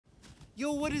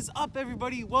Yo, what is up,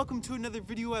 everybody? Welcome to another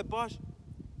video at Bosch.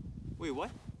 Wait, what?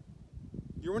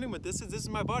 You're wondering what this is? This is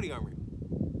my body armor.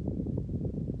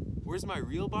 Where's my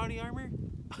real body armor?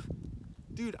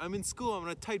 Dude, I'm in school. I'm on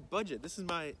a tight budget. This is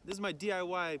my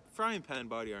DIY frying pan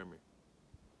body armor.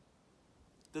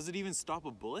 Does it even stop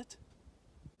a bullet?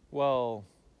 Well,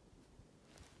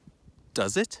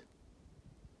 does it?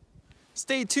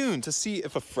 Stay tuned to see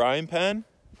if a frying pan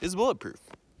is bulletproof.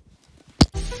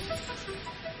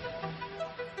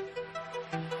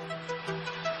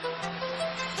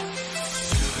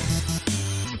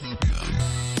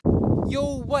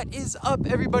 Yo, what is up,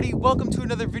 everybody? Welcome to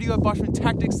another video at Boschman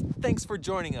Tactics. Thanks for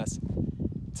joining us.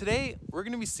 Today, we're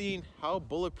gonna be seeing how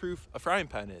bulletproof a frying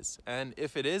pan is. And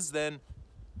if it is, then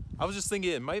I was just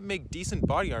thinking it might make decent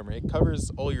body armor. It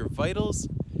covers all your vitals.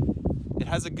 It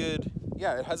has a good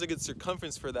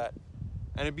circumference for that.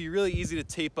 And it'd be really easy to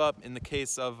tape up in the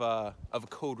case of a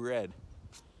code red.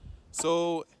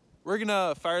 So we're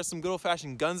gonna fire some good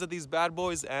old-fashioned guns at these bad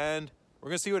boys and we're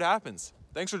gonna see what happens.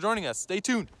 Thanks for joining us. Stay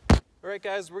tuned. All right,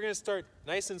 guys, we're gonna start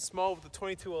nice and small with the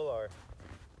 22 LR.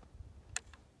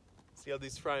 See how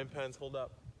these frying pans hold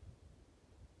up.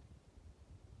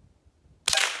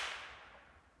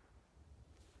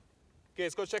 Okay,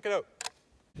 let's go check it out.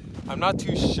 I'm not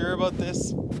too sure about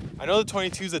this. I know the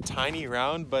 22 is a tiny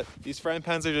round, but these frying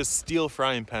pans are just steel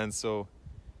frying pans, so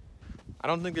I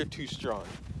don't think they're too strong.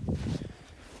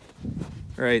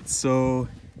 All right, so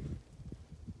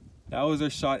that was our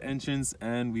shot entrance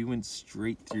and we went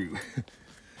straight through.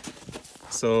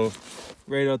 So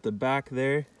right out the back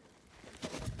there,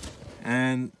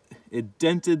 and it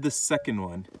dented the second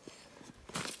one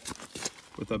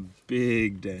with a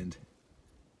big dent.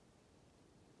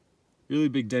 Really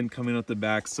big dent coming out the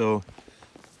back. So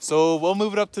we'll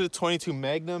move it up to the 22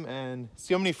 Magnum and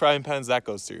see how many frying pans that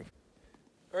goes through.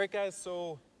 All right, guys,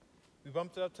 so we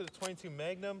bumped it up to the 22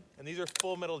 Magnum and these are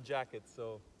full metal jackets,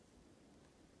 so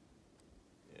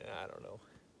yeah, I don't know.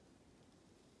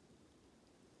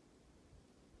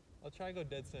 I'll try and go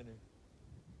dead center.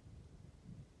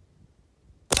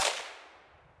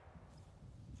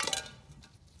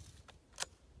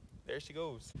 There she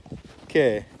goes.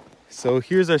 Okay, so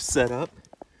here's our setup.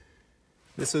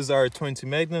 This is our 22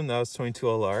 Magnum, that was 22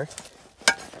 LR.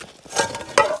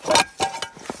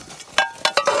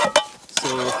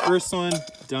 So first one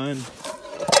done.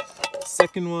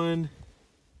 Second one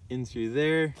in through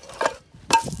there.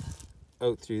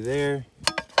 Out through there.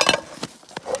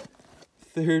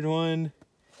 Third one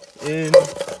in,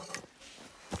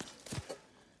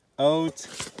 out,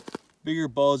 bigger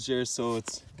bulge there, so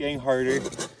it's getting harder.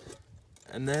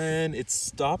 And then it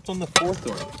stopped on the fourth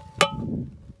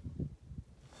one.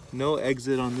 No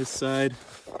exit on this side,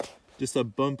 just a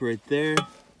bump right there,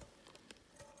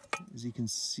 as you can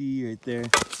see right there.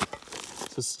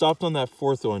 So it stopped on that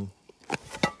fourth one.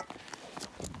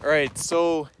 All right,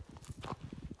 so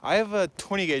I have a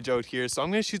 20 gauge out here, so I'm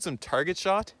gonna shoot some target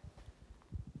shot.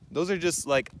 Those are just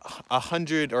like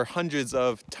 100 or hundreds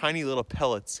of tiny little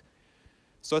pellets.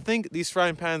 So I think these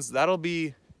frying pans, it'll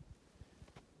be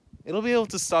able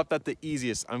to stop that the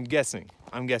easiest, I'm guessing.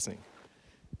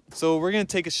 So we're gonna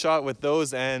take a shot with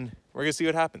those and we're gonna see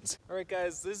what happens. All right,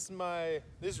 guys, this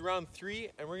is round 3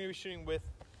 and we're gonna be shooting with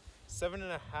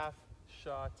 7.5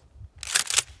 shot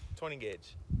 20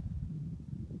 gauge.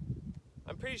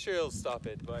 I'm pretty sure it'll stop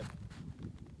it, but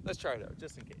let's try it out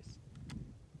just in case.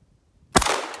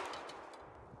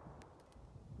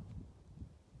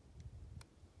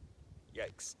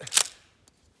 Yikes.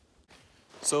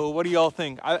 So what do y'all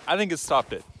think? I think it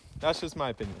stopped it. That's just my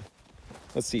opinion.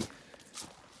 Let's see.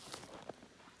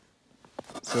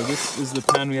 So this is the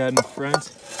pan we had in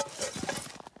front.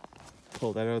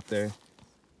 Pull that out there.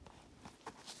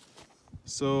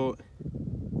 So,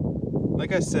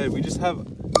 like I said, we just have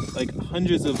like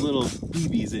hundreds of little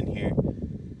BBs in here.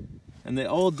 And they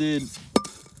all did,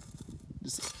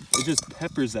 it just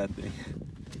peppers that thing.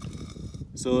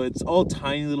 So it's all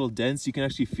tiny little dents. You can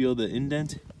actually feel the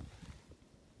indent.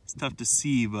 It's tough to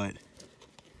see, but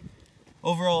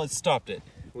overall it stopped it,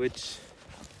 which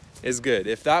is good.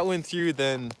 If that went through,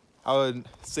 then I would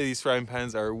say these frying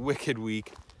pans are wicked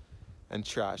weak and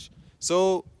trash.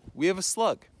 So we have a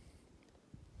slug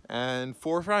and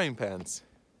 4 frying pans.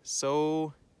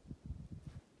 So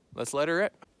let's let her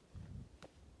rip.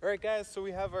 All right, guys, so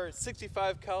we have our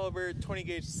 65 caliber 20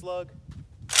 gauge slug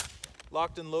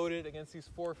locked and loaded against these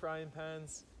 4 frying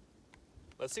pans.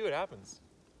 Let's see what happens.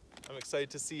 I'm excited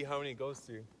to see how many it goes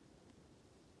through.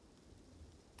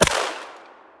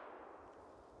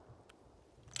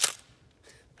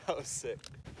 That was sick.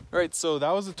 All right, so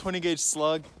that was a 20 gauge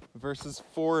slug versus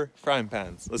 4 frying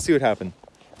pans. Let's see what happened.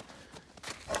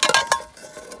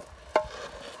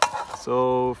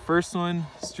 So first one,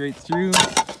 straight through,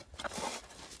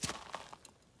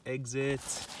 exit.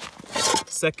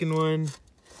 Second one,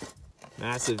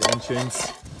 massive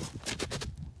entrance,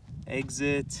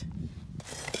 exit.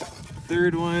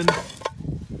 Third one,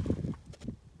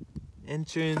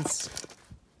 entrance,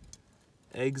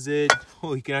 exit.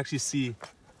 Oh, you can actually see.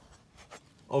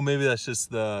 Oh, maybe that's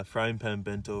just the frying pan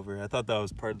bent over. I thought that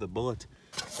was part of the bullet.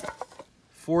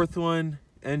 Fourth one,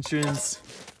 entrance,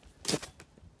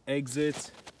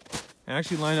 exit. I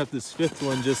actually lined up this fifth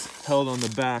one, just held on the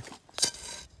back,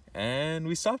 and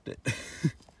we stopped it.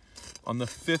 On the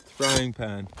fifth frying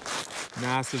pan.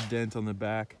 Massive dent on the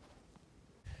back.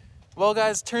 Well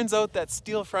guys, turns out that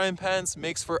steel frying pans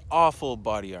makes for awful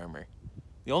body armor.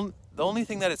 The only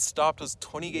thing that it stopped was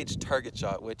 20 gauge target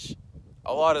shot, which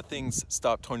a lot of things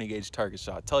stop 20 gauge target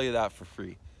shot. I'll tell you that for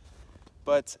free.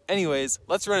 But anyways,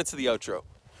 let's run it to the outro.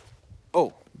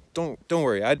 Oh, don't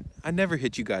worry, I never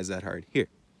hit you guys that hard. Here.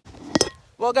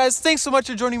 Well guys, thanks so much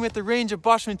for joining me at the range of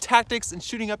Boschman tactics and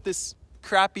shooting up this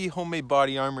crappy homemade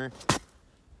body armor.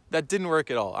 That didn't work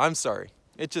at all. I'm sorry.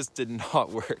 It just did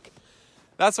not work.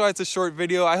 That's why it's a short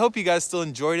video. I hope you guys still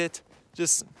enjoyed it.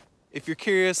 Just, if you're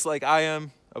curious like I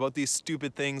am about these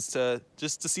stupid things,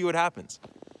 just to see what happens.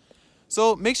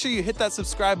 So make sure you hit that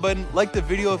subscribe button, like the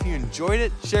video if you enjoyed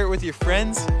it, share it with your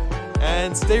friends,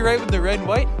 and stay right with the red and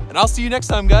white. And I'll see you next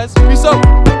time, guys. Peace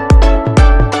out.